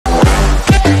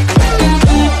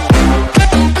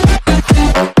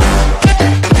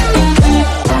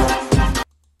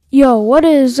Yo, what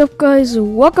is up guys?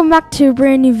 Welcome back to a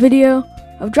brand new video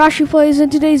of DaJoshyplayz. In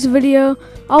today's video,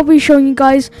 I'll be showing you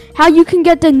guys how you can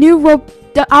get the new old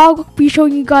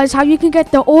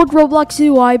Roblox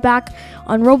UI back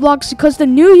on Roblox, because the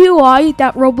new UI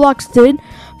that Roblox did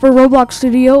for Roblox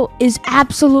Studio is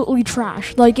absolutely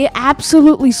trash. Like, it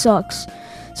absolutely sucks.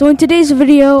 So in today's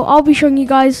video, I'll be showing you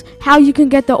guys how you can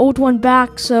get the old one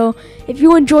back. So if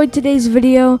you enjoyed today's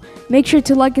video, make sure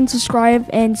to like and subscribe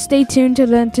and stay tuned to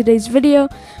today's video,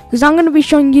 because I'm going to be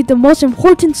showing you the most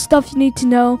important stuff you need to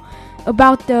know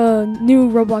about the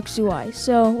new Roblox UI.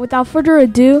 So without further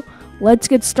ado, let's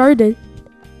get started.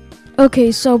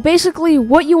 Okay, so basically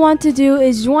what you want to do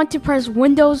is you want to press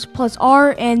Windows plus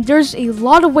R, and there's a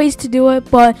lot of ways to do it,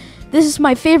 but this is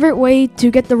my favorite way to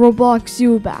get the Roblox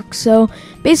UI back. So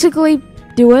basically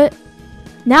do it.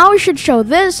 Now it should show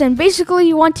this, and basically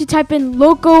you want to type in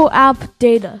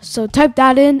localappdata. So type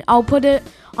that in. I'll put it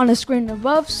on the screen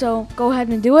above, so go ahead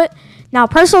and do it. Now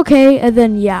press OK, and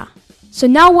then yeah. So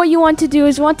now what you want to do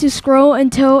is you want to scroll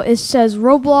until it says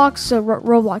Roblox, so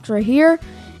Roblox right here.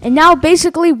 And now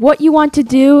basically what you want to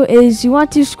do is you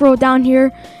want to scroll down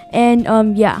here,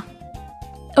 and yeah.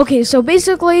 Okay, so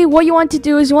basically what you want to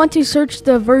do is you want to search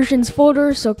the versions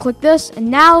folder, so click this,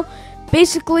 and now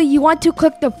basically you want to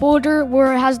click the folder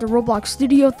where it has the Roblox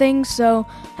Studio thing. So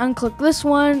unclick this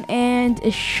one and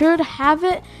it should have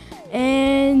it,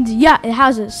 and yeah, it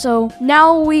has it. So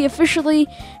now we officially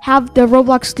have the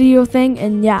Roblox Studio thing,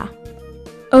 and yeah.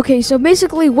 Okay, so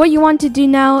basically what you want to do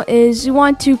now is you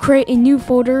want to create a new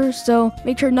folder, so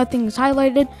make sure nothing is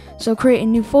highlighted, so create a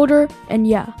new folder, and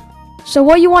yeah. So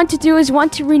what you want to do is you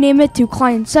want to rename it to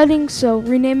ClientSettings, so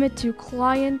rename it to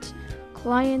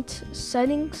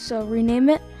ClientSettings, so rename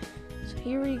it. So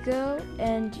here we go,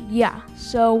 and yeah.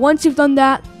 So once you've done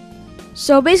that,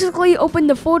 so basically open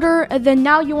the folder, and then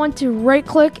now you want to right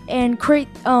click and create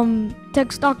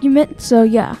text document, so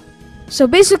yeah. So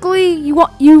basically you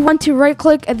want to right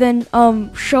click and then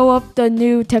show up the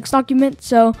new text document.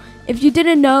 So if you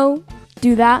didn't know,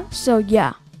 do that. So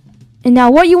yeah. And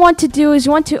now what you want to do is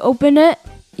you want to open it.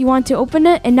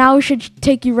 And now it should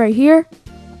take you right here.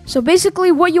 So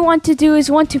basically what you want to do is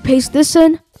you want to paste this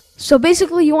in. So it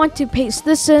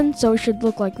should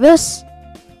look like this.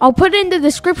 I'll put it in the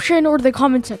description or the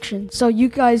comment section so you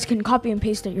guys can copy and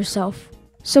paste it yourself.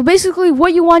 So basically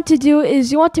what you want to do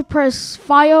is you want to press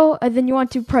File, and then you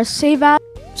want to press Save As.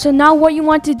 So now what you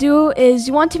want to do is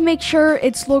you want to make sure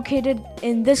it's located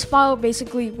in this file,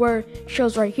 basically where it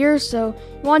shows right here. So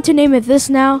you want to name it this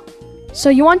now.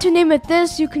 So you want to name it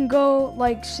this. You can go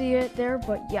like see it there,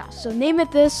 but yeah. So name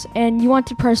it this, and you want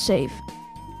to press Save.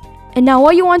 And now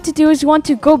what you want to do is you want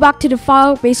to go back to the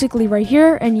file, basically right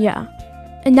here, and yeah.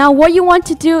 And now what you want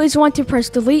to do is you want to press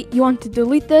Delete. You want to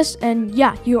delete this, and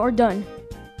yeah, you are done.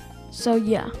 So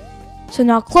yeah. So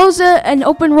now close it and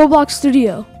open Roblox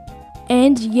Studio.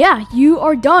 And yeah, you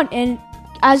are done. And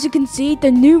as you can see, the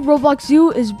new Roblox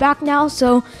UI is back now.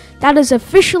 So that is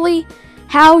officially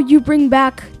how you bring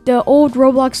back the old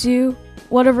Roblox UI,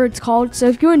 whatever it's called. So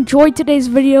if you enjoyed today's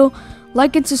video,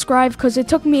 like and subscribe, because it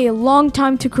took me a long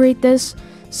time to create this.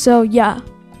 So yeah,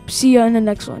 see you in the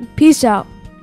next one. Peace out.